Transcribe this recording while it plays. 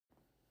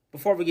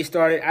Before we get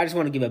started, I just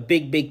want to give a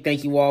big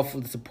thank you all for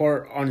the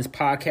support on this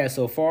podcast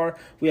so far.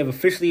 We have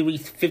officially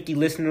reached 50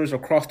 listeners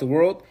across the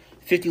world.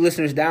 50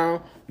 listeners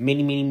down,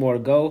 many more to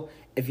go.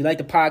 If you like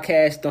the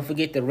podcast, don't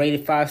forget to rate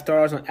it 5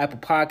 stars on Apple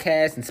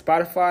Podcasts and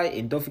Spotify.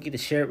 And don't forget to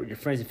share it with your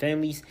friends and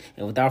families.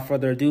 And without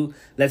further ado,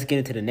 let's get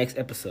into the next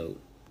episode.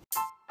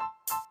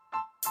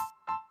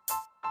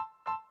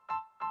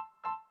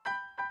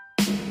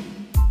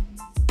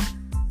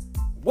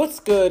 What's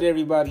good,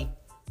 everybody?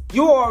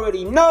 You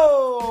already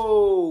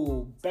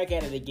know! Back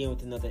at it again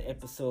with another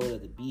episode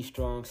of the Be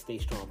Strong, Stay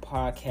Strong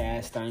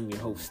podcast. I'm your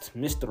host,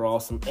 Mr.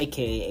 Awesome,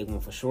 aka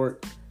A1 for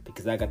short,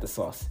 because I got the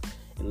sauce.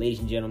 And ladies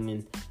and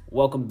gentlemen,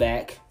 welcome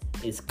back.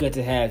 It's good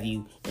to have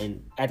you.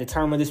 And at the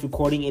time of this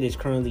recording, it is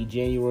currently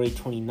January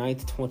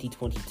 29th,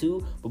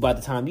 2022. But by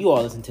the time you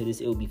all listen to this,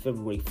 it will be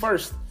February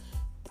 1st,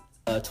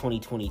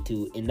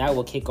 2022. And that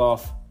will kick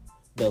off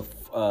the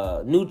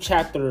new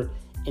chapter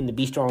in the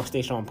Be Strong,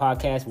 Stay Strong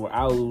podcast, where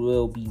I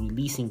will be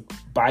releasing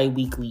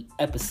bi-weekly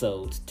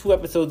episodes. 2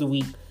 episodes a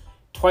week,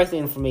 twice the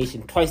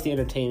information, twice the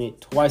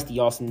entertainment, twice the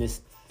awesomeness.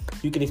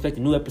 You can expect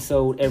a new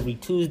episode every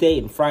Tuesday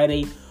and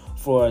Friday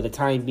for the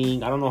time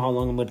being. I don't know how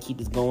long I'm going to keep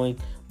this going,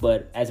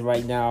 but as of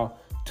right now,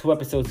 2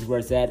 episodes is where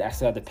it's at. I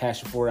still have the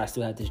passion for it. I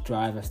still have this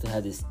drive. I still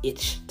have this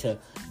itch to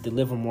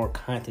deliver more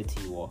content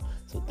to you all.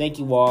 So thank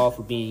you all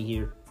for being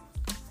here.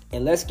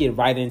 And let's get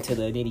right into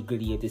the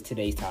nitty-gritty of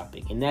today's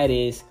topic, and that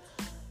is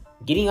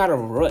getting out of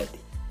a rut.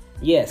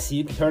 Yes,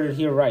 you heard it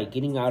here right,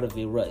 getting out of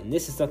a rut. And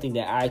this is something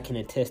that I can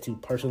attest to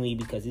personally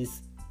because it's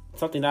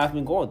something that I've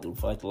been going through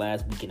for like the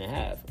last week and a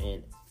half.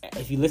 And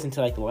if you listen to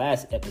like the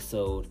last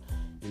episode,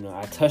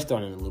 I touched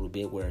on it a little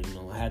bit where,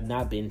 I have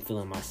not been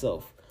feeling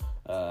myself.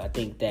 I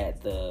think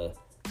that the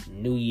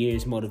New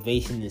Year's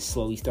motivation is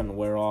slowly starting to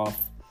wear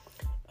off.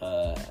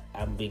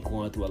 I've been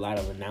going through a lot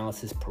of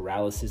analysis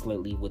paralysis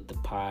lately with the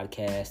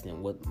podcast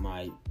and what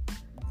my,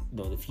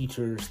 the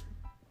future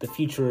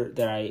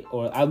that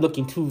I'm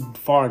looking too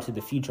far into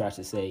the future, I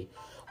should say,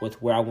 with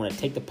where I want to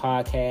take the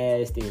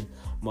podcast and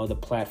my other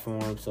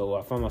platforms. So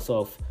I find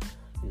myself,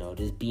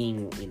 just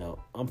being,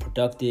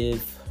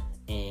 unproductive,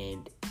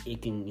 and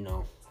it can,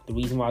 the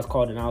reason why it's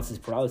called analysis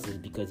paralysis is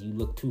because you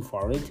look too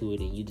far into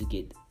it and you just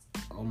get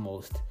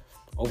almost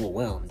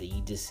overwhelmed. And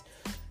you just,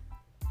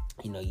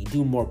 you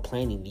do more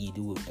planning than you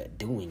do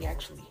doing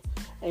actually.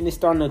 And it's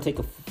starting to take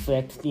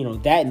effect,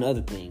 that and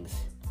other things.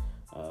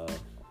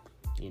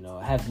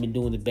 I haven't been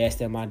doing the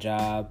best at my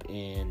job,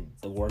 and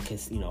the work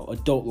is,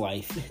 adult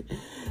life,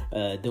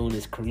 doing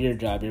this career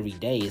job every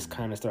day is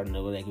kind of starting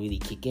to really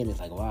kick in. It's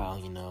like, wow,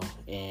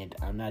 and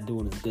I'm not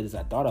doing as good as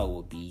I thought I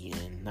would be,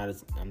 and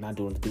I'm not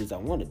doing as good as I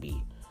want to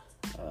be.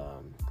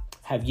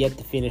 Have yet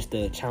to finish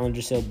the Challenge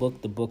Yourself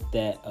book, the book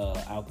that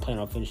I'll plan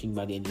on finishing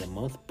by the end of the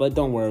month, but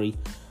don't worry,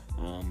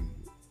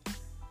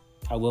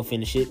 I will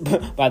finish it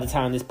by the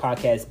time this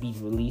podcast be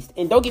released.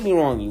 And don't get me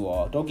wrong, you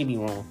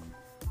all,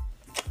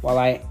 while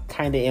I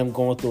kind of am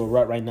going through a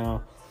rut right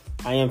now,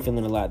 I am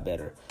feeling a lot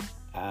better.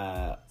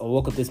 I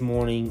woke up this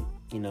morning,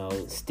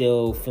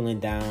 still feeling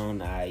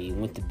down. I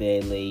went to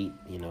bed late,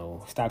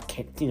 stopped.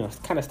 I was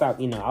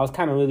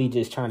kind of really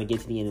just trying to get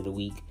to the end of the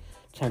week,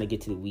 trying to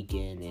get to the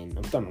weekend, and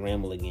I'm starting to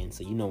ramble again,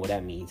 so you know what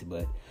that means,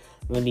 but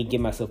let me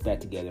get myself back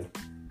together.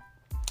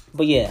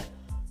 But yeah,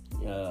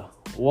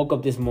 woke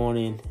up this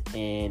morning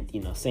and,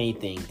 same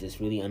thing, just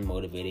really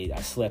unmotivated.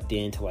 I slept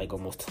in till like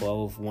almost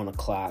 1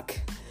 o'clock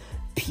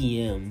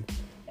p.m.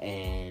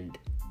 and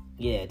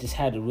just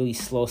had a really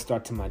slow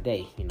start to my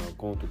day,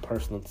 going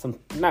through some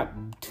not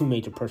too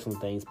major personal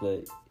things,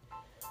 but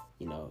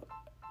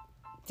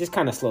just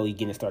kind of slowly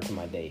getting a start to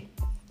my day.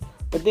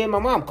 But then my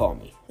mom called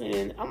me,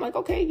 and I'm like,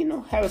 okay,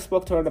 haven't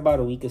spoke to her in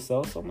about a week or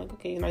so I'm like,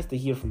 okay, nice to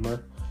hear from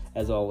her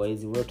as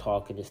always. We're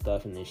talking and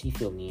stuff, and then she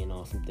filled me in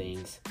on some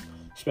things,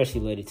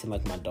 especially related to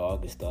like my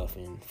dog and stuff.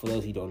 And for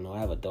those who don't know, I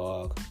have a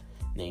dog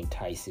named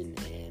Tyson,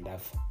 and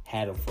I've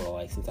had him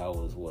for since I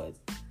was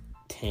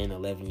 10,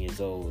 11 years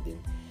old, and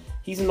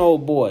he's an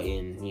old boy,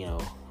 and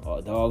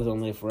dogs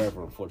don't live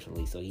forever,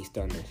 unfortunately, so he's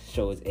starting to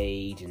show his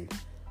age and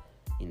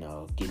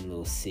getting a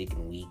little sick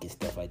and weak and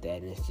stuff like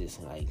that. And it's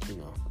just like,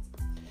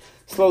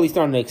 slowly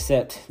starting to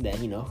accept that,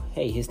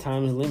 hey, his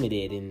time is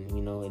limited, and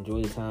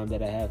enjoy the time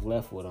that I have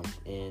left with him.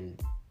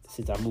 And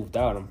since I moved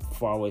out, I'm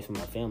far away from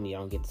my family. I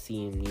don't get to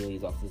see him nearly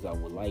as often as I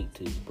would like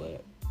to,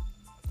 but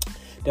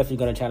definitely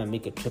gonna try to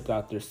make a trip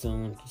out there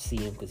soon to see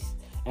him, because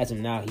as of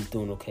now, he's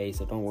doing okay,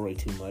 so don't worry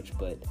too much.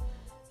 But,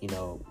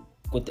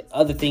 with the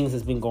other things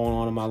that's been going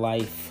on in my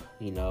life,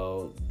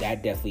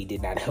 that definitely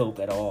did not help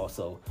at all.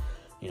 So,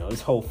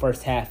 this whole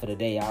first half of the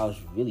day, I was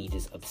really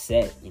just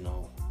upset,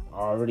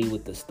 already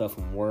with the stuff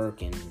from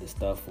work and the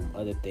stuff from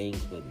other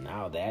things. But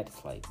now that,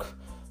 it's like,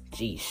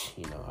 geesh,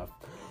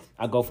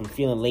 I go from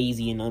feeling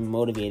lazy and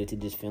unmotivated to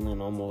just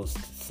feeling almost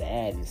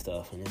sad and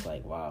stuff. And it's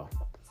like, wow.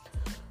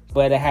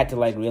 But I had to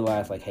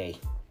realize, hey,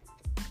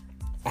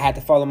 I had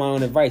to follow my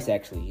own advice,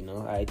 actually. You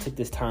know, I took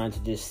this time to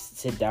just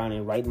sit down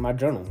and write in my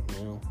journal,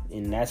 you know,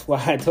 and that's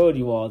why I told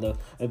you all the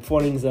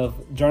importance of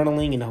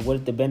journaling and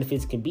what the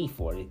benefits can be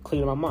for it. It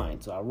cleared my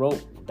mind. So I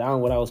wrote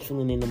down what I was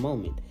feeling in the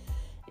moment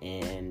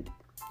and,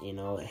 you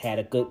know, had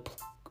a good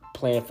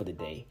plan for the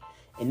day.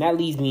 And that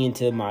leads me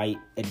into my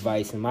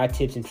advice and my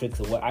tips and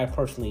tricks of what I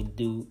personally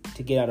do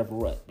to get out of a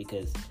rut,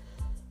 because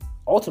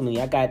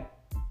ultimately I got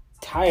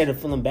tired of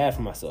feeling bad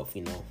for myself,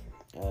 you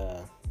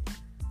know.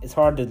 It's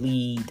hard to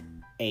lead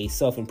a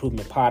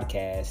self-improvement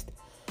podcast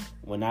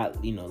when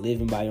not, you know,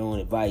 living by your own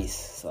advice.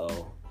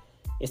 So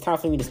it's time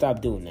for me to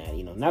stop doing that,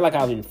 you know. Not like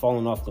I've been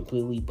falling off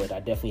completely, but I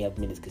definitely have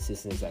been as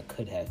consistent as I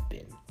could have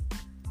been.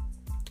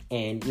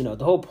 And, you know,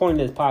 the whole point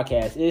of this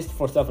podcast is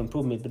for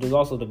self-improvement, but it's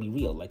also to be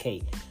real. Like,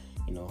 hey,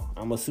 you know,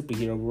 I'm a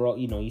superhero. We're all,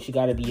 you know, you should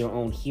got to be your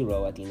own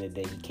hero at the end of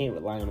the day. You can't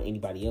rely on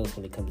anybody else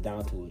when it comes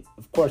down to it.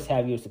 Of course,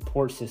 have your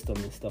support system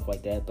and stuff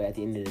like that, but at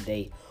the end of the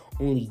day,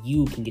 only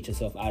you can get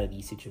yourself out of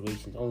these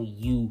situations. Only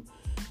you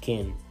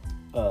can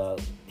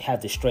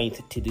have the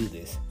strength to do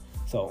this.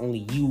 So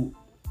only you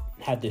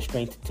have the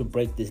strength to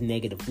break this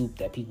negative loop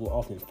that people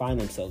often find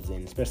themselves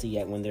in, especially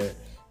when they're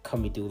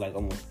coming through like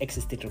almost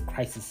existential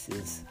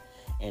crises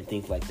and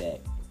things like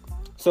that.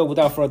 So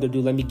without further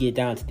ado, let me get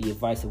down to the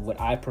advice of what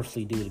I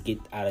personally do to get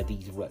out of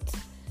these ruts.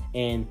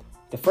 And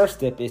the first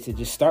step is to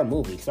just start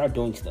moving, start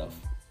doing stuff.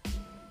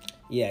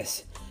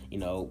 Yes, you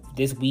know,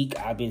 this week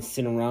I've been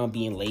sitting around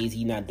being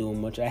lazy, not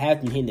doing much. I have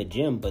been hitting the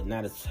gym, but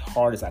not as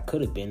hard as I could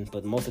have been.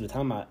 But most of the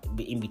time,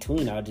 in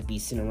between, I'll just be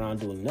sitting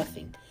around doing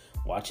nothing,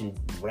 watching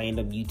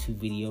random YouTube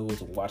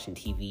videos or watching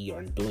TV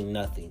or doing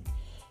nothing.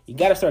 You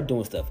got to start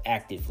doing stuff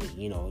actively,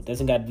 you know. It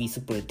doesn't got to be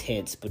super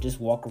intense, but just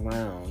walk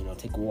around, you know,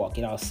 take a walk,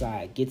 get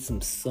outside, get some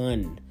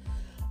sun.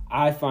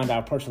 I found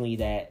out personally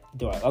that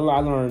I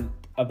learned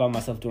about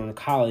myself during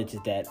college is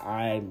that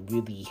I'm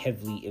really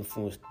heavily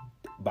influenced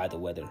by the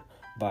weather,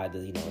 by the,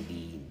 you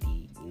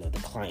know, the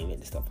climate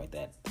and stuff like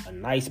that. A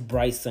nice,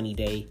 bright, sunny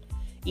day,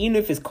 even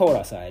if it's cold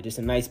outside, just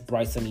a nice,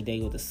 bright, sunny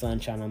day with the sun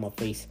shining on my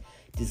face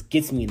just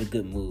gets me in a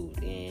good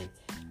mood. And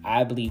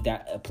I believe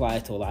that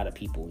applies to a lot of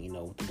people. You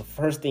know, the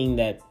first thing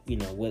that, you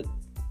know, with,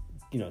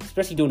 you know,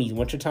 especially during these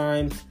winter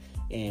times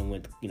and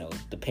with, you know,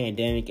 the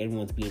pandemic,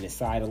 everyone's being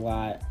inside a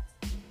lot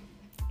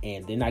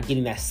and they're not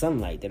getting that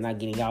sunlight. They're not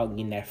getting out and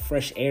getting that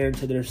fresh air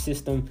into their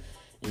system,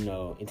 you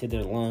know, into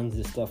their lungs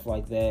and stuff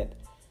like that.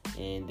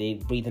 And they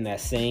breathe in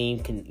that same,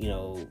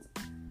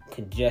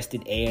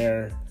 congested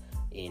air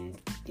in,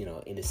 you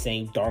know, in the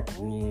same dark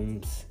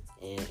rooms.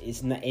 And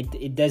it's not.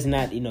 It does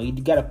not. You know, you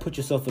got to put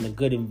yourself in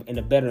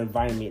a better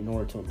environment in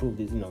order to improve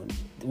this. You know,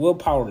 the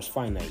willpower is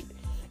finite,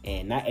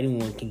 and not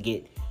anyone can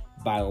get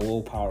by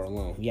willpower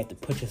alone. You have to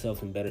put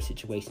yourself in better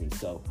situations.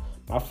 So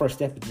my first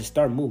step is just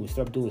start moving,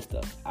 start doing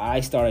stuff.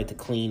 I started to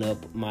clean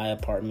up my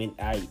apartment.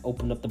 I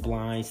opened up the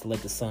blinds to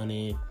let the sun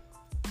in.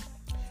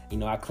 You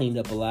know, I cleaned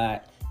up a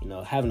lot. You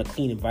know, having a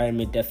clean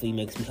environment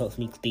definitely helps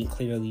me think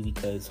clearly,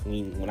 because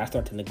when I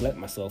start to neglect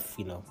myself,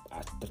 you know,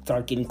 I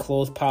start getting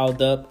clothes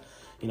piled up.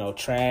 You know,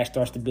 trash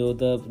starts to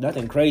build up.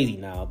 Nothing crazy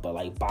now, but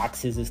like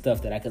boxes and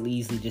stuff that I could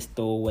easily just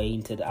throw away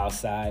into the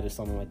outside or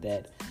something like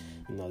that.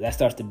 You know, that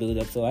starts to build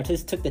up. So I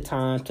just took the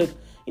time,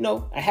 you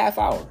know, a half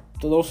hour to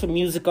throw some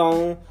music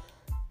on.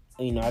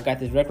 You know, I got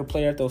this record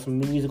player, throw some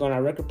music on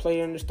our record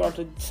player and just start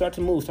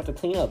to move, start to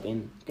clean up.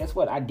 And guess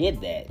what? I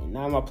did that. And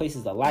now my place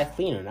is a lot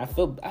cleaner. And I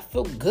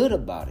feel good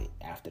about it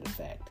after the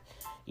fact.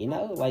 You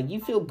know, like,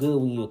 you feel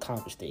good when you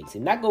accomplish things.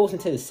 And that goes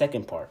into the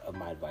second part of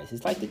my advice.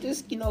 It's like to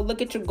just, you know,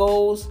 look at your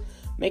goals,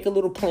 make a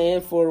little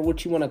plan for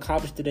what you want to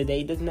accomplish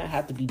today. It does not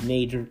have to be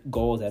major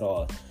goals at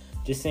all.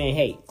 Just saying,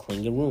 hey,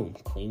 clean your room,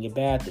 clean your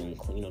bathroom,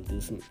 you know, do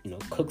some, you know,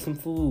 cook some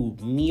food,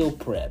 meal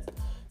prep,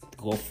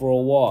 go for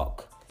a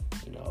walk,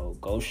 you know,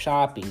 go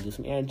shopping, do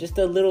some errands. Just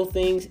the little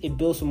things, it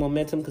builds some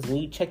momentum, because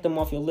when you check them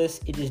off your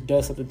list, it just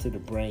does something to the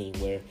brain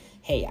where,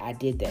 hey, I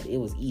did that. It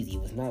was easy.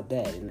 It was not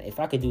bad. And if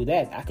I could do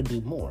that, I could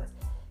do more.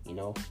 You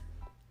know,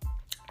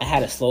 I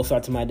had a slow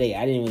start to my day.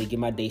 I didn't really get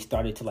my day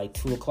started till like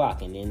 2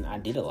 o'clock, and then I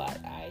did a lot.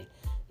 I,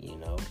 you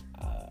know,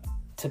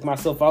 took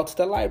myself out to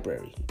the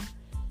library,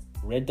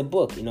 read the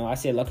book. You know, I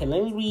said, okay,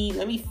 let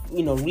me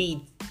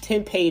read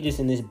 10 pages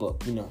in this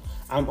book. You know,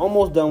 I'm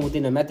almost done with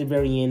it. I'm at the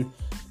very end,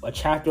 a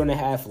chapter and a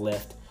half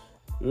left.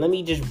 Let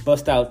me just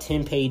bust out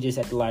 10 pages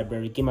at the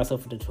library, get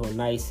myself into a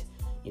nice,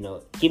 you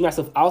know, get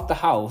myself out the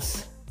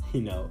house,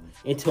 you know,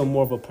 into a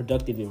more of a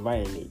productive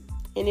environment,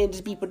 and then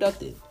just be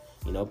productive.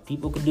 You know,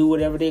 people could do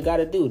whatever they got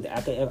to do.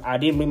 I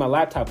didn't bring my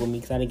laptop with me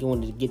because I didn't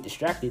want to get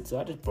distracted. So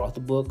I just brought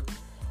the book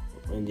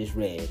and just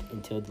read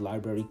until the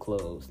library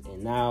closed.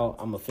 And now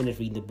I'm going to finish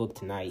reading the book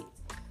tonight.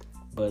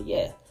 But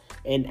yeah.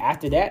 And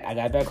after that, I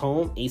got back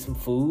home, ate some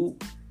food.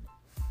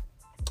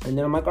 And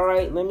then I'm like, all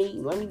right, let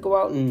me go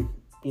out and,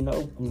 you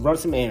know, run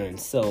some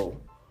errands. So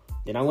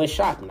then I went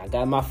shopping. I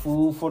got my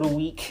food for the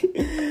week.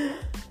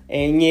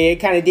 And yeah, it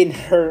kind of didn't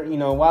hurt. You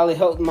know, while it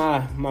helped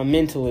my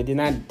mental, it did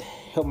not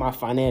help my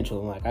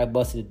financial. Like, I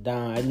busted it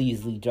down. I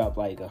easily dropped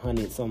like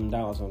 $100-something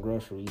on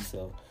groceries.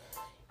 So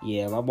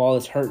Yeah, my ball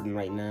is hurting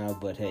right now,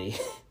 but hey,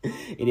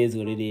 it is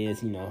what it is,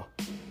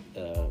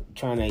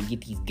 trying to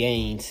get these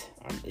gains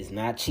is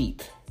not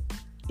cheap.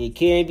 It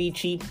can be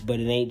cheap, but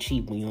it ain't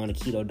cheap when you're on a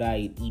keto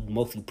diet, eating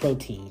mostly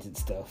proteins and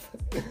stuff.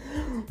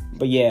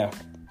 But yeah,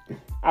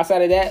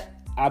 outside of that,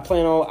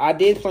 I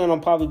did plan on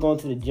probably going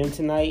to the gym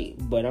tonight,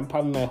 but I'm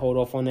probably might hold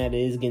off on that.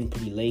 It is getting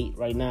pretty late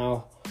right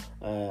now.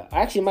 I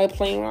actually might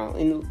play around,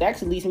 and that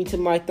actually leads me to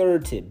my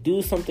third tip.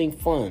 Do something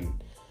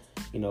fun.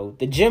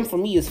 The gym for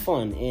me is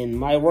fun, and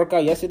my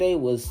workout yesterday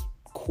was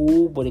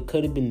cool, but it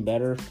could have been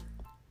better.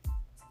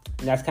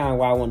 And that's kind of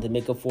why I wanted to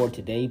make up for it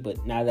today,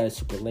 but now that it's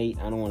super late,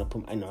 I don't want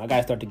to I got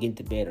to start to get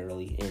into bed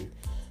early, and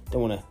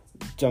don't want to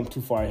jump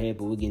too far ahead,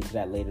 but we'll get into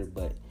that later.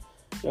 But,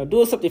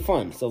 doing something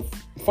fun. So,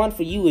 fun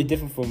for you is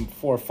different from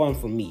fun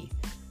for me.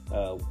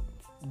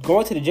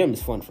 Going to the gym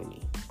is fun for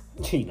me.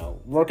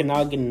 Working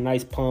out, getting a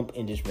nice pump,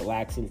 and just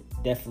relaxing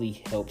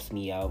definitely helps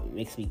me out.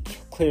 It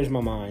clears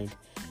my mind.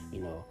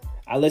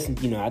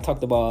 I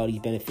talked about all these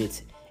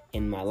benefits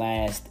in my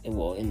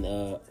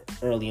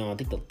early on, I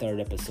think the third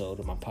episode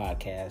of my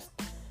podcast,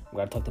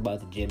 where I talked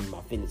about the gym and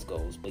my fitness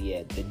goals. But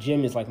yeah, the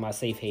gym is like my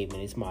safe haven.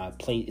 It's my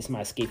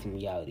escape from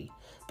reality.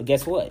 But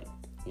guess what?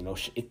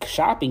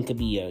 Shopping could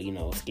be a,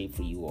 escape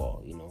for you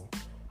all,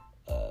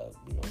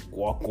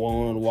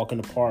 going on a walk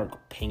in the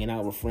park, hanging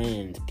out with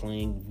friends,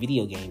 playing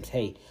video games.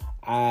 Hey,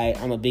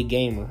 I'm a big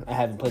gamer. I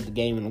haven't played the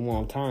game in a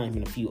long time,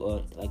 in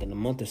a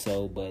month or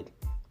so, but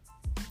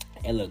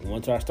hey, look,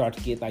 once I start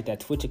to get like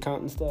that Twitch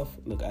account and stuff,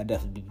 look, I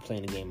definitely be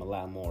playing the game a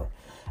lot more.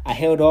 I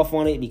held off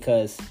on it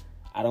because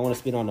I don't want to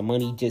spend on the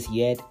money just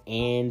yet,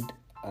 and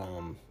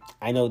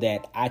I know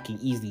that I can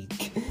easily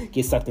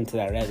get sucked into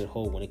that rabbit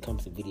hole when it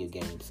comes to video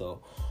games.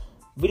 So,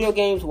 video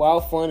games,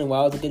 while fun and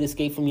while it's a good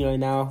escape for me right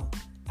now,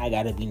 I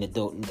gotta be an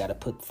adult and gotta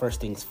put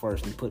first things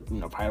first and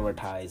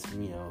prioritize,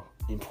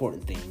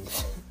 important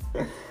things.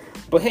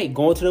 But hey,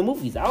 going to the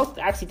movies. I was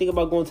actually thinking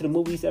about going to the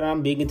movies. That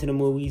I'm big into the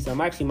movies.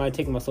 I'm actually might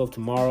take myself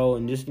tomorrow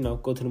and just,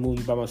 go to the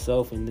movies by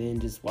myself and then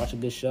just watch a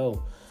good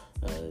show.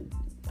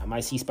 I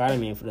might see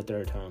Spider-Man for the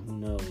third time. Who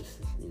knows?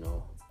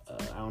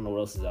 I don't know what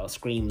else is out.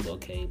 Scream is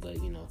okay, but,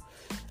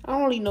 I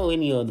don't really know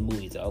any other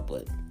movies out,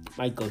 but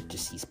might go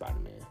just see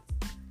Spider-Man.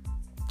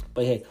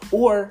 But hey,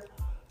 or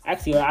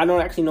actually, I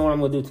don't actually know what I'm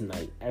gonna do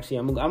tonight. Actually,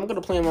 I'm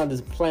gonna play around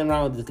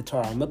with this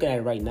guitar. I'm looking at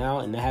it right now,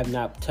 and I have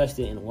not touched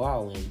it in a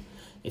while. And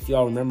if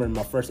y'all remember in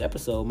my first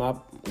episode, my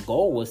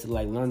goal was to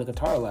learn the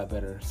guitar a lot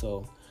better.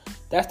 So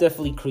that's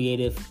definitely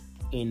creative,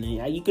 and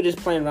you could just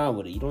play around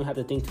with it. You don't have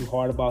to think too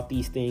hard about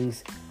these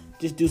things.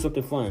 Just do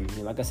something fun.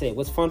 And like I said,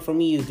 what's fun for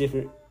me is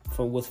different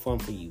from what's fun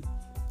for you.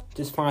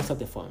 Just find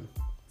something fun.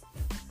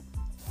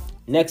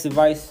 Next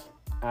advice,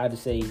 I'd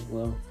say,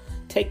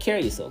 take care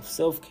of yourself.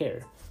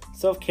 Self-care.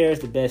 Self-care is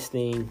the best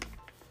thing,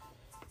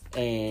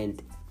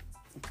 and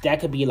that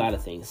could be a lot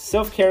of things.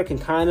 Self-care can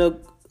kind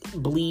of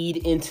bleed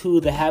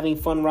into the having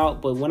fun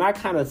route, but when I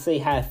kind of say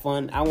have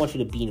fun, I want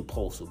you to be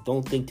impulsive.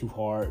 Don't think too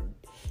hard.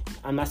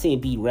 I'm not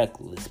saying be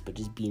reckless, but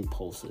just be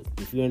impulsive.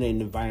 If you're in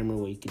an environment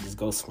where you can just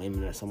go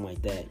swimming or something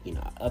like that,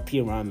 up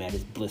here where I'm at,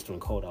 it's blistering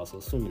cold out, so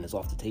swimming is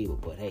off the table.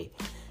 But hey,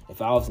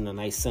 if I was in a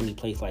nice sunny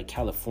place like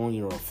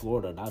California or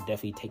Florida, I'll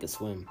definitely take a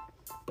swim.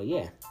 But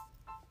yeah.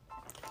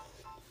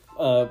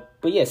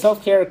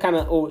 Self-care kind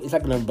of, it's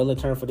like an umbrella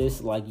term for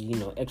this,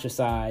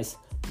 exercise,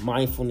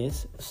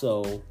 mindfulness.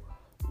 So,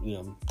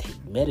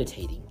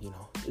 meditating,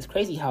 It's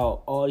crazy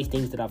how all these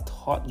things that I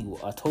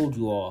told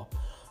you all,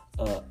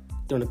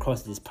 during the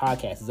course of this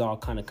podcast is all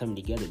kind of coming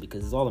together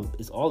because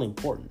it's all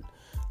important.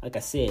 Like I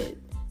said,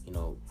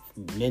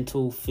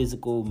 mental,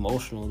 physical,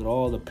 emotional, they're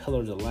all the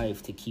pillars of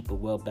life to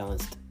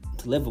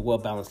live a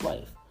well-balanced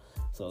life.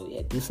 So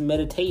yeah, do some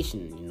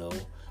meditation,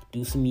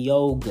 do some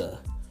yoga.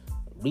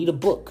 Read a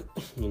book,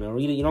 you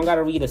don't got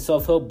to read a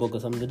self-help book or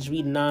something. Just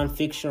read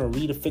nonfiction or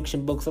read a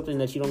fiction book, something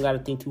that you don't got to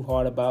think too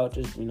hard about.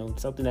 Just,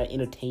 something that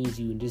entertains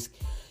you and just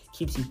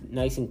keeps you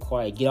nice and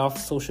quiet. Get off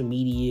social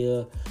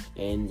media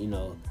and,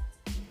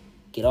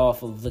 get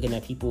off of looking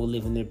at people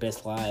living their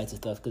best lives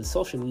and stuff. Because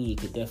social media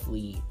could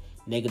definitely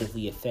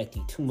negatively affect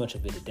you. Too much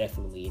of it,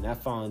 definitely. And I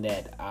found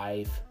that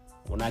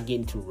when I get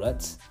into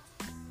ruts,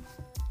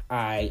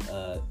 I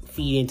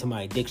feed into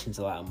my addictions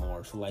a lot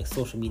more. So like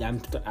social media,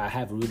 I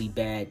have a really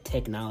bad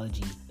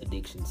technology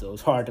addiction. So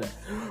it's hard to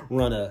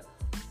run a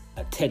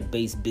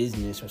tech-based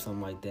business or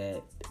something like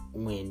that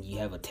when you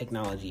have a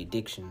technology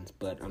addiction.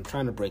 But I'm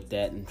trying to break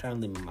that and trying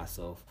to limit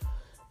myself.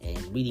 And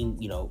reading,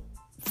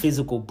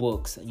 physical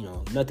books,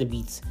 nothing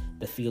beats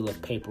the feel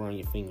of paper on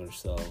your fingers.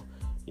 So,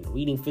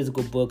 reading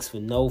physical books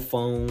with no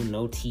phone,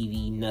 no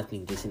TV,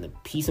 nothing, just in the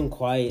peace and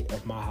quiet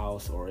of my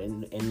house or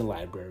in the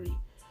library.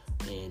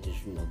 And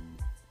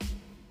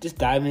just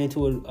diving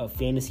into a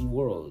fantasy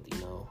world,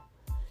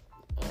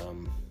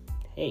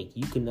 Hey,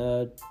 you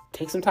can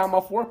take some time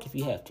off work if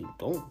you have to.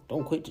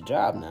 Don't quit your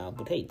job now,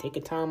 but hey, take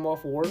a time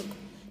off of work.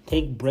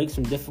 Take breaks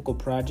from difficult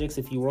projects.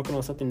 If you're working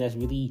on something that's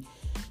really,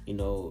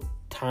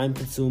 time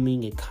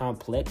consuming and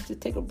complex, just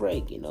take a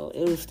break.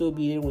 It'll still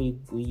be there when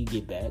you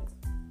get back.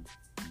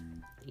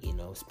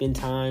 Spend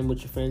time with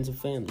your friends and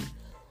family.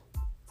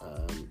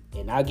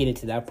 And I'll get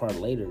into that part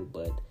later,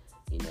 but,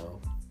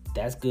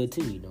 that's good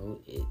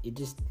too, It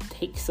just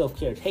takes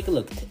self-care. Take a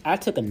look. I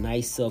took a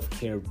nice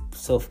self-care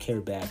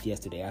bath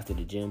yesterday after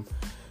the gym.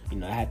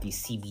 I had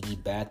these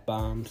CBD bath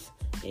bombs,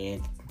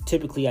 and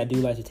typically I do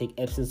like to take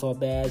Epsom salt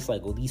baths,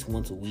 like at least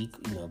once a week,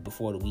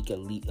 before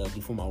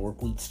before my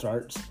work week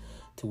starts,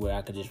 to where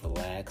I could just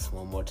relax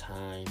one more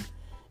time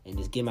and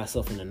just get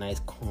myself in a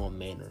nice calm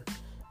manner.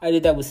 I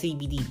did that with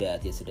CBD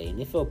bath yesterday, and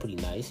it felt pretty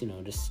nice,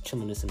 just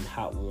chilling in some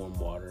hot, warm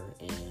water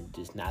and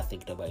just not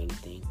thinking about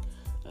anything.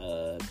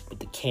 With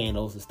the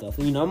candles and stuff.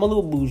 And, I'm a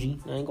little bougie.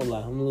 I ain't gonna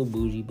lie, I'm a little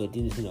bougie, but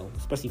then,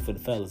 especially for the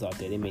fellas out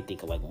there, they may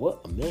think of like,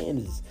 what, a man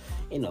is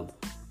in a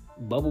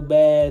bubble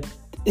bath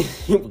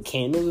with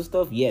candles and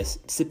stuff? Yes,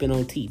 sipping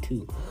on tea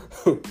too.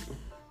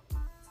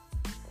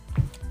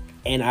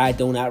 And I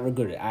do not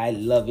regret it. I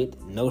love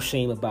it. No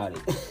shame about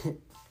it.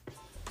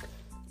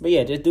 But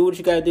yeah, just do what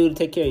you gotta do to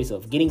take care of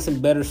yourself. Getting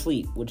some better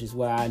sleep, which is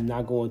why I'm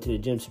not going to the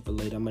gym super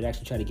late. I'm gonna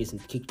actually try to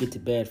get to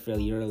bed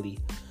fairly early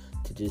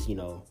to just,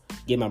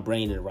 get my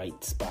brain in the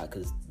right spot,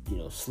 because,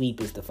 sleep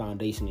is the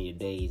foundation of your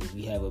days. If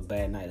you have a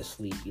bad night of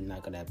sleep, you're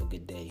not gonna have a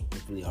good day.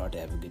 It's really hard to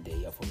have a good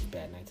day off of a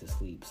bad night of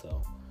sleep.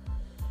 So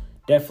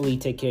definitely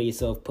take care of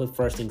yourself. Put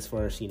first things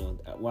first.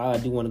 While I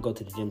do want to go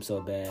to the gym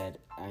so bad,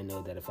 I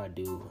know that if I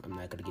do, I'm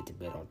not gonna get to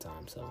bed on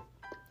time. So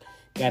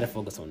gotta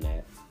focus on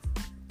that.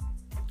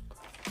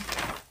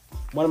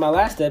 One of my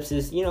last steps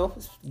is,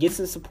 get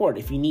some support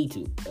if you need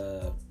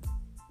to.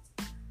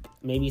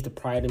 Maybe it's the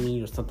pride of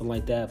me or something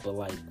like that, but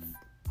like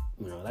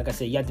I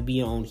said, you have to be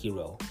your own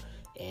hero.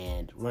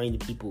 And running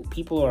to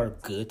people are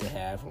good to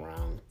have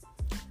around,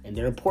 and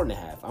they're important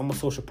to have. I'm a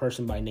social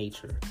person by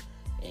nature,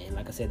 and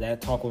like I said,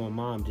 that talk with my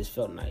mom just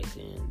felt nice.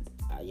 And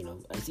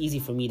it's easy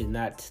for me to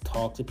not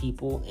talk to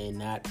people and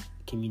not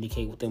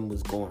communicate with them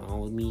what's going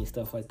on with me and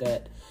stuff like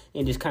that,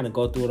 and just kind of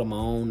go through it on my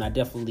own. I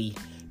definitely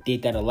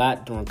did that a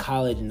lot during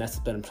college, and that's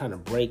what I'm trying to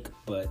break.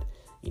 But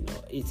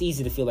it's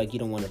easy to feel like you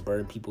don't want to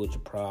burden people with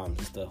your problems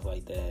and stuff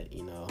like that.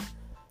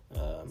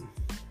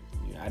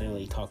 I didn't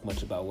really talk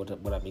much about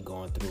what I've been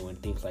going through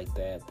and things like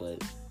that,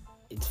 but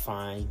it's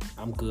fine.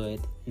 I'm good.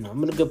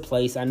 I'm in a good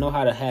place. I know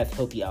how to have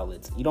healthy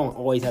outlets. You don't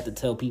always have to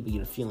tell people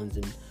your feelings,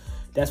 and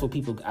that's what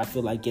people, I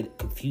feel like, get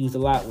confused a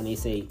lot when they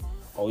say,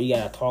 oh, you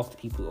gotta talk to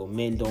people, or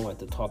men don't like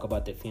to talk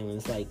about their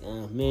feelings. Like,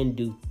 men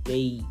do.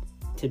 They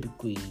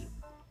typically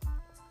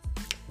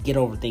get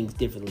over things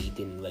differently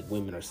than like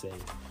women are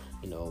saying.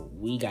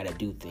 We gotta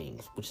do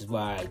things, which is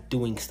why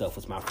doing stuff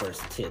was my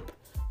first tip.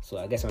 So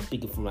I guess I'm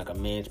speaking from like a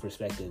man's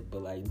perspective,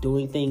 but like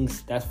doing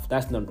things,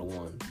 that's number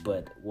one.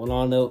 But when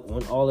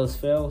all else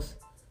fails,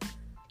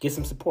 get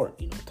some support.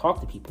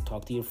 Talk to people,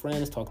 talk to your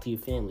friends, talk to your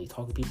family,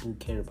 talk to people who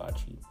care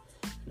about you.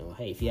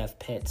 Hey, if you have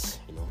pets,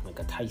 like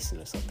a Tyson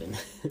or something,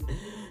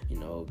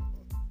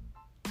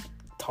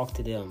 talk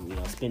to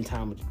them. Spend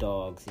time with your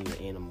dogs and your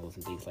animals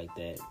and things like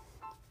that.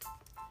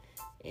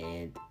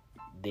 And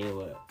they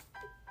will,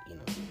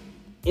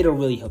 it'll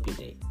really help your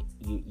day.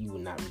 You will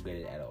not regret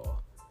it at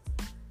all.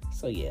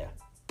 So yeah.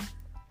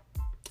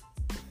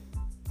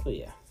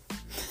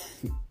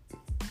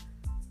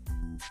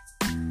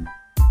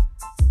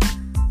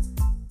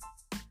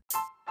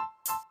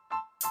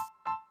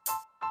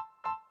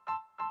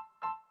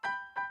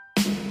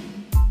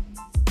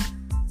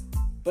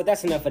 But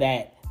that's enough of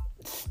that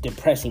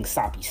depressing,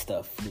 soppy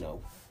stuff.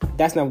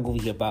 That's not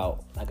what we're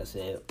about. Like I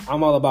said,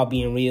 I'm all about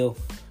being real.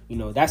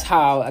 That's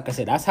how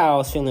I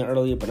was feeling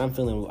earlier, but I'm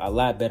feeling a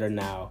lot better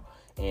now.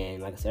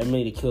 And like I said, I'm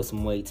ready to kill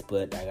some weights,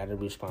 but I gotta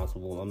be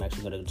responsible. I'm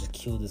actually gonna just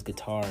kill this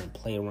guitar and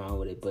play around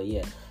with it. But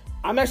yeah,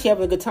 I'm actually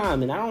having a good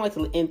time, and I don't like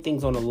to end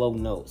things on a low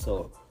note.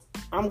 So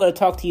I'm gonna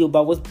talk to you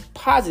about what's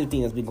positive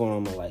thing that's been going on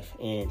in my life.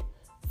 And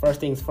first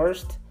things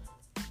first,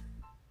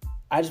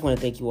 I just want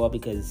to thank you all,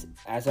 because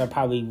as I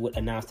probably would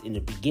announced in the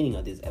beginning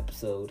of this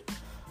episode,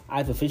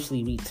 I've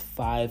officially reached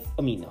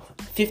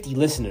 50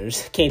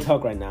 listeners. Can't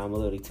talk right now, I'm a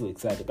little too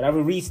excited. But I've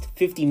reached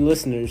 50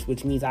 listeners,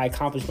 which means I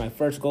accomplished my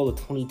first goal of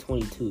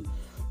 2022.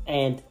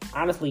 And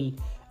honestly,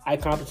 I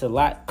accomplished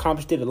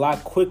it a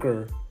lot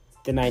quicker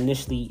than I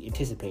initially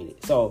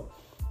anticipated. So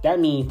that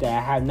means that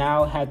I have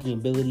now had the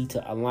ability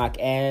to unlock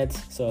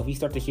ads. So if you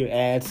start to hear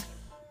ads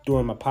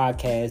during my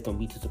podcast, don't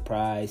be too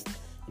surprised.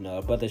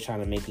 A brother's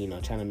trying to make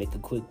a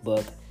quick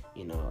buck.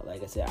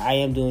 Like I said, I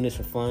am doing this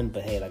for fun,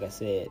 but hey, like I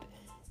said,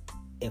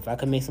 if I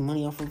can make some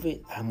money off of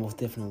it, I most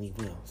definitely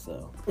will.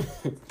 So,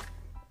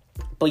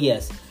 but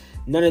yes,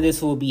 none of this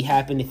will be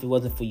happening if it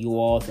wasn't for you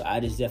all. So I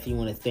just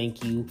definitely want to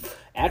thank you.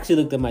 I actually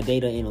looked at my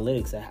data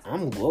analytics.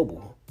 I'm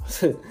global.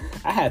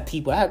 I have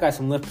got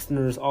some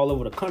listeners all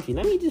over the country.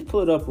 Let me just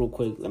pull it up real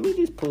quick.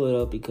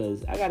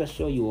 Because I got to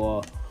show you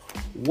all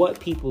what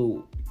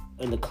people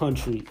in the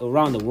country,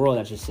 around the world,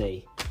 I should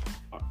say,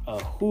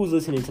 who's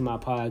listening to my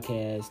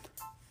podcast.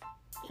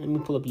 Let me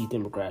pull up these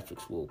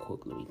demographics real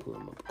quick. Let me pull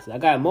them up, because I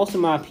got most of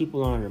my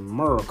people are in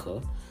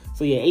America.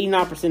 So yeah,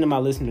 89% of my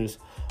listeners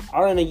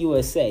are in the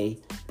USA,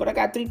 but I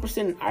got 3%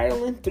 in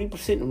Ireland,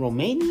 3% in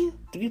Romania,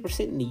 3%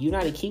 in the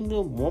United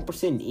Kingdom,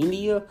 1% in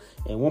India,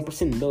 and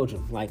 1% in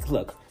Belgium. Like,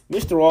 look,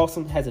 Mr.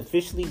 Awesome has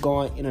officially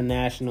gone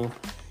international,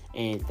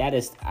 and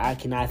I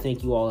cannot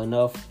thank you all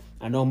enough.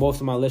 I know most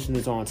of my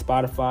listeners are on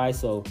Spotify,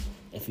 so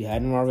if you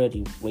hadn't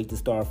already, rate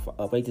this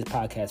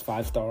podcast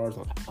 5 stars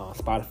on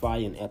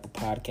Spotify and Apple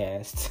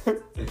Podcasts.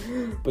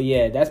 But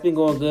yeah, that's been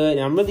going good,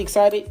 and I'm really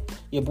excited.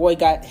 Your boy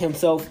got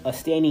himself a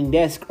standing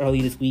desk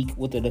early this week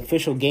with an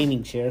official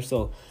gaming chair,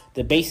 so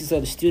the basis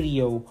of the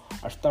studio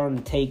are starting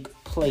to take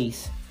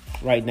place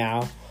right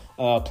now.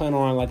 Plan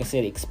on, like I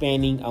said,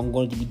 expanding. I'm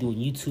going to be doing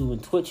YouTube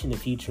and Twitch in the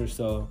future,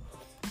 so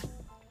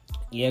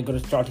yeah, gotta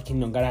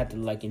have to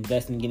like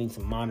invest in getting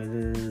some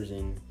monitors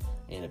and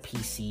a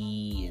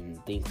PC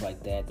and things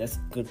like that. That's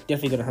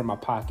definitely gonna hurt my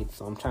pockets,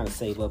 so I'm trying to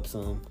save up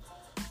some.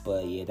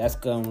 But yeah, that's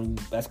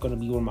gonna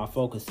be where my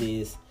focus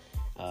is.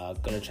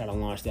 Gonna try to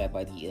launch that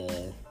by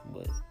the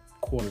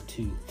quarter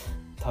 2.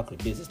 Talking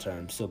business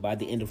terms. So by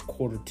the end of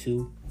quarter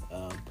 2,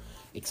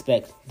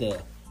 expect the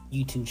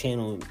YouTube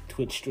channel and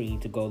Twitch stream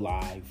to go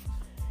live.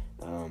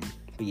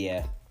 But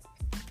yeah,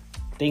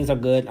 things are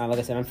good. Like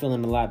I said, I'm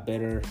feeling a lot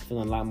better,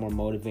 feeling a lot more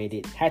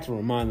motivated. Had to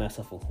remind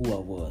myself of who I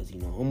was,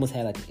 almost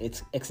had like an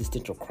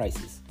existential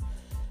crisis.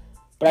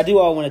 But I do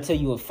all want to tell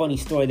you a funny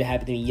story that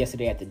happened to me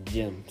yesterday at the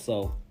gym.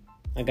 So,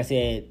 like I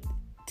said,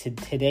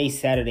 today's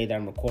Saturday that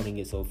I'm recording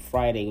it, so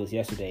Friday was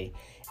yesterday.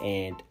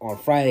 And on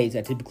Fridays,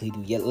 I typically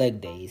do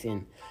leg days.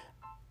 And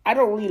I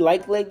don't really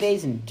like leg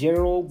days in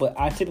general, but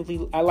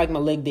I like my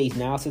leg days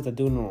now since I'm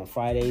doing it on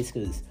Fridays,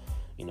 because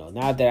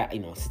now that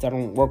since I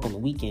don't work on the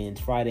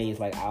weekends, Friday is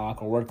like, I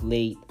can work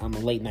late. I'm a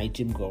late night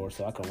gym goer,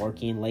 so I can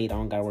work in late. I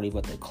don't gotta worry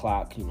about the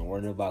clock,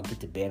 worrying about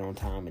get to bed on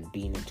time and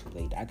being in too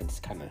late. I can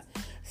just kind of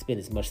spend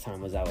as much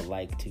time as I would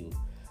like to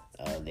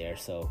there.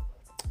 So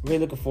really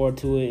looking forward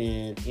to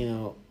it.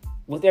 And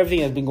with everything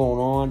that's been going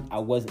on, I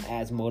wasn't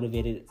as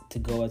motivated to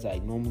go as I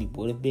normally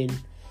would have been.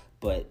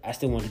 But I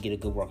still wanted to get a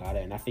good workout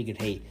in. And I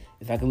figured, hey,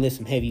 if I can lift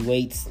some heavy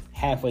weights,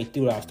 halfway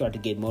through I'll start to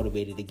get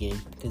motivated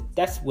again. Because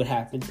that's what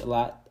happens a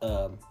lot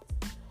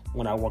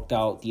when I worked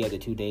out the other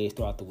 2 days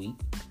throughout the week.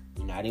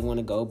 I didn't want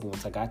to go, but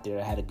once I got there,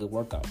 I had a good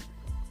workout.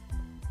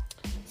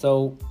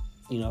 So,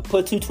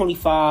 put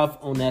 225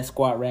 on that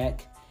squat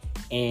rack.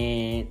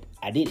 And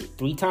I did it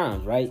 3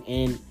 times, right?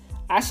 And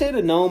I should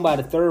have known by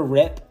the 3rd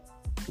rep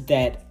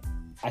that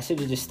I should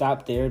have just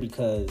stopped there,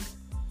 because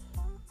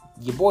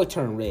your boy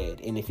turned red.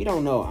 And if you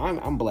don't know,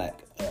 I'm black.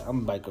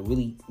 I'm like a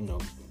really,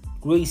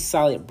 really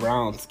solid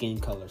brown skin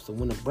color. So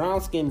when a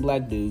brown skinned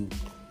black dude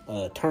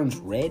turns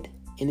red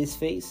in his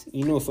face,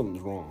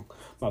 something's wrong.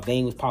 My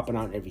vein was popping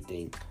out and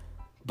everything.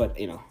 But,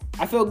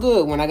 I felt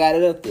good when I got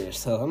it up there.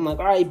 So I'm like,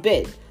 all right,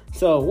 bet.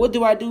 So what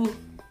do I do?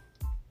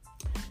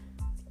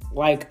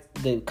 Like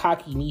the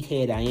cocky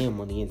meathead I am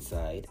on the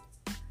inside,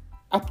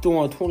 I'm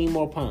throwing 20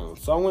 more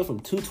pounds. So I went from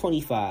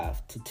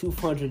 225 to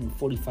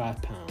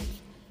 245 pounds.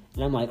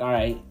 And I'm like, all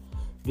right,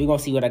 we're gonna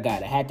see what I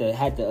got. I had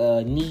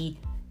the knee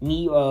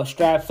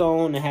straps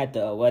on. I had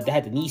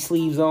the knee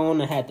sleeves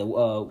on. I had the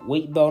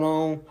weight belt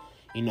on.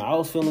 I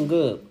was feeling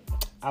good.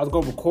 I was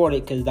gonna record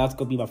it because that's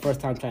gonna be my first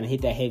time trying to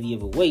hit that heavy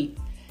of a weight.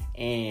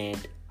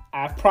 And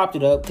I propped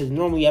it up because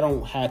normally I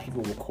don't have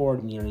people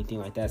record me or anything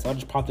like that. So I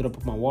just propped it up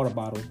with my water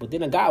bottle. But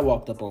then a guy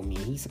walked up on me.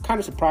 And he's kind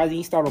of surprised.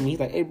 He started on me. He's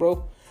like, hey,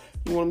 bro,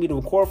 you want me to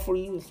record for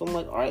you? So I'm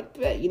like, all right,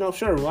 bet.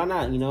 Sure, why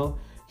not?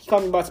 He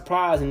caught me by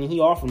surprise, and he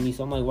offered me,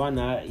 so I'm like, why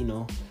not,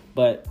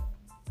 But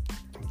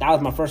that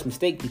was my first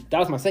mistake. That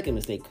was my second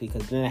mistake,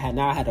 because then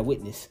I had a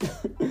witness.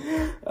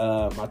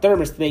 My third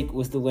mistake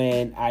was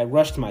when I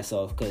rushed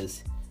myself,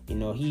 because,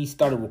 he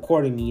started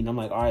recording me, and I'm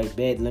like, all right,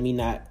 bet, let me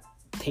not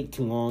take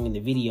too long in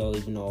the video,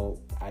 even though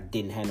I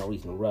didn't have no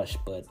reason to rush.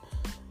 But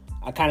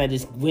I kind of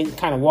just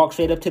walked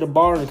straight up to the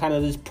bar and kind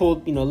of just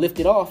pulled,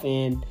 lifted off,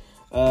 and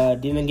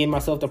didn't give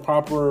myself the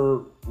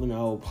proper, when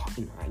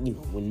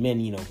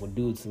men, when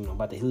dudes,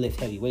 about to lift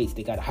heavy weights,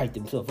 they got to hype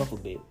themselves up a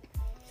bit.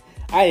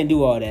 I didn't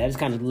do all that. I just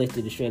kind of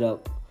lifted it straight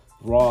up,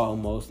 raw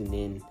almost, and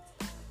then,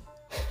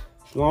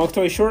 long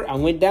story short, I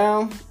went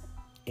down,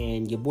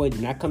 and your boy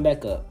did not come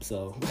back up.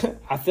 So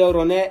I failed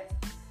on that,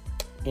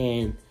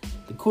 and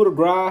the coup de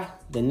grace,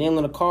 the nail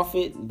in the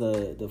coffin,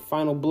 the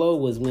final blow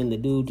was when the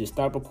dude just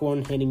stopped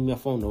recording, handed me my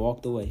phone, and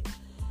walked away.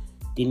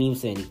 Didn't even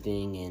say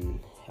anything, and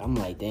I'm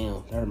like,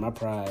 damn, that hurt my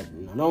pride.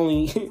 Not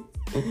only,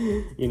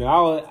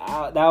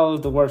 that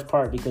was the worst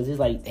part, because it's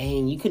like,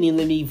 dang, you couldn't even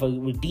let me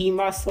redeem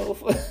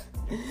myself.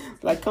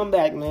 Like, come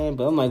back, man.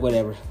 But I'm like,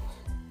 whatever.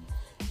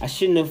 I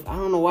shouldn't have. I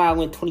don't know why I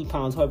went 20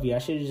 pounds heavier. I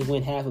should have just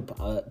went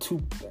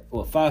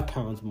 5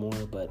 pounds more.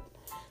 But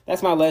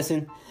that's my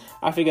lesson.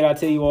 I figured I'd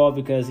tell you all,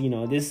 because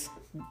this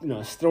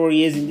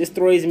story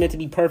isn't meant to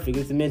be perfect.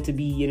 It's meant to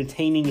be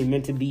entertaining and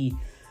meant to be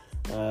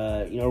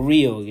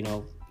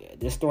real.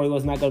 This story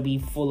was not going to be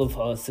full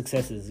of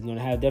successes. It's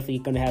definitely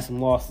going to have some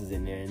losses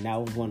in there, and that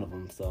was one of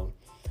them. So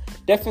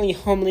definitely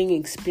humbling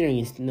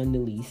experience, none the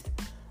least.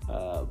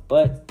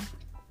 But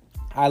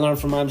I learned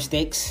from my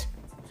mistakes.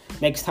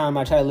 Next time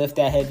I try to lift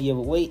that heavy of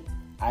a weight,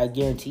 I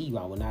guarantee you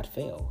I will not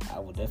fail. I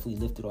will definitely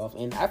lift it off,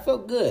 and I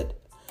felt good.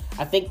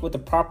 I think with the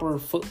proper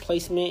foot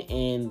placement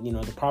and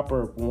the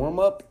proper warm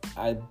up,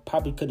 I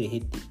probably could have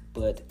hit it.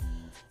 But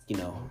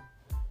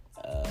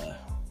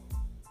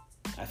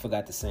I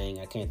forgot the saying.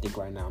 I can't think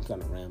right now. I'm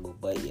trying to ramble,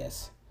 but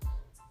yes.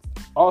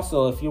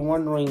 Also, if you're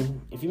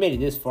wondering, if you made it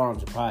this far, I'm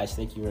surprised.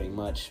 Thank you very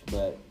much.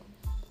 But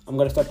I'm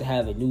going to start to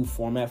have a new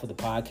format for the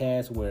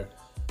podcast where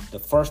the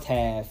first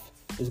half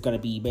is going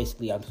to be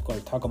basically, I'm just going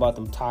to talk about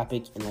them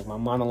topic in like my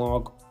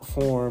monologue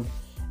form,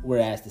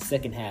 whereas the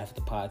second half of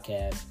the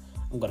podcast,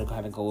 I'm going to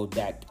kind of go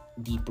back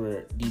deep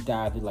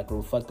dive and like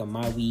reflect on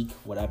my week,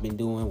 what I've been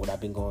doing, what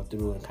I've been going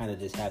through, and kind of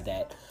just have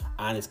that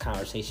honest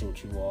conversation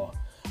with you all.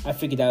 I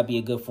figured that would be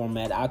a good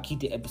format. I'll keep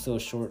the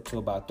episode short to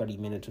about 30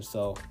 minutes or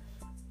so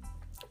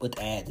with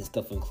ads and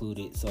stuff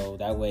included. So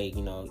that way,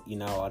 you're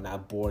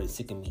not bored and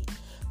sick of me.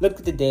 Look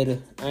at the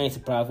data. I ain't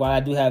surprised. While I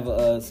do have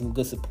some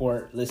good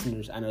support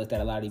listeners, I know that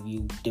a lot of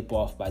you dip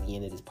off by the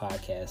end of this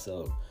podcast.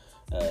 So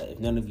if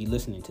none of you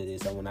listening to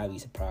this, I will not be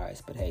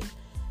surprised. But hey,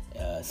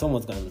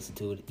 someone's going to listen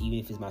to it, even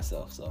if it's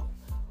myself.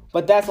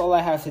 But that's all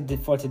I have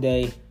for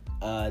today.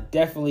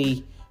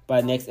 Definitely by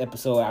the next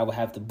episode, I will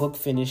have the book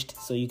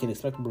finished, so you can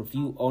expect a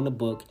review on the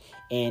book,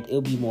 and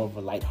it'll be more of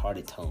a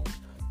lighthearted tone.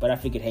 But I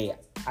figured,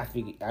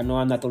 I know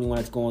I'm not the only one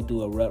that's going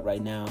through a rut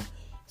right now.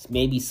 So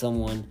maybe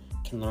someone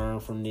can learn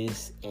from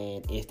this,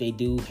 and if they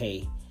do,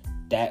 hey,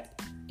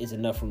 that is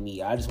enough for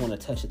me. I just want to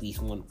touch at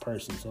least one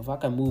person. So if I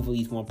can move at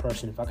least one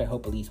person, if I can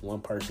help at least one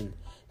person,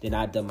 then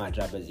I've done my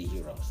job as a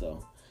hero.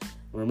 So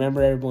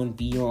remember, everyone,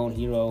 be your own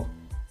hero,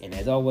 and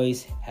as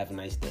always, have a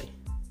nice day.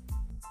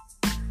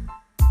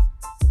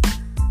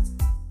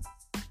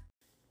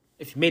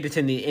 If you made it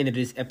to the end of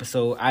this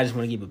episode, I just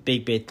want to give a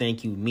big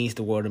thank you. It means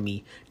the world to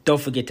me. Don't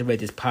forget to rate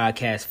this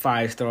podcast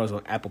 5 stars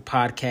on Apple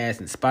Podcasts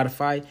and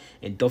Spotify.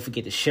 And don't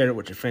forget to share it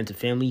with your friends and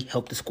family.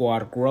 Help the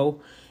squad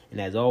grow.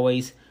 And as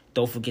always,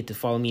 don't forget to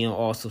follow me on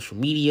all social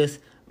medias.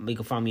 You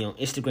can find me on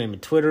Instagram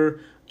and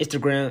Twitter.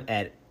 Instagram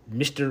at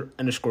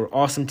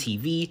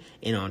Mr_AwesomeTV.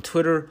 And on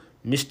Twitter,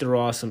 Mr.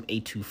 Awesome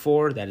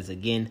 824. That is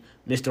again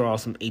Mr.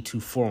 Awesome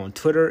 824 on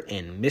Twitter.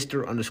 And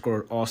Mr.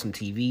 _Awesome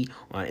TV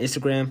on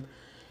Instagram.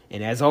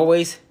 And as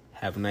always,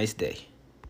 have a nice day.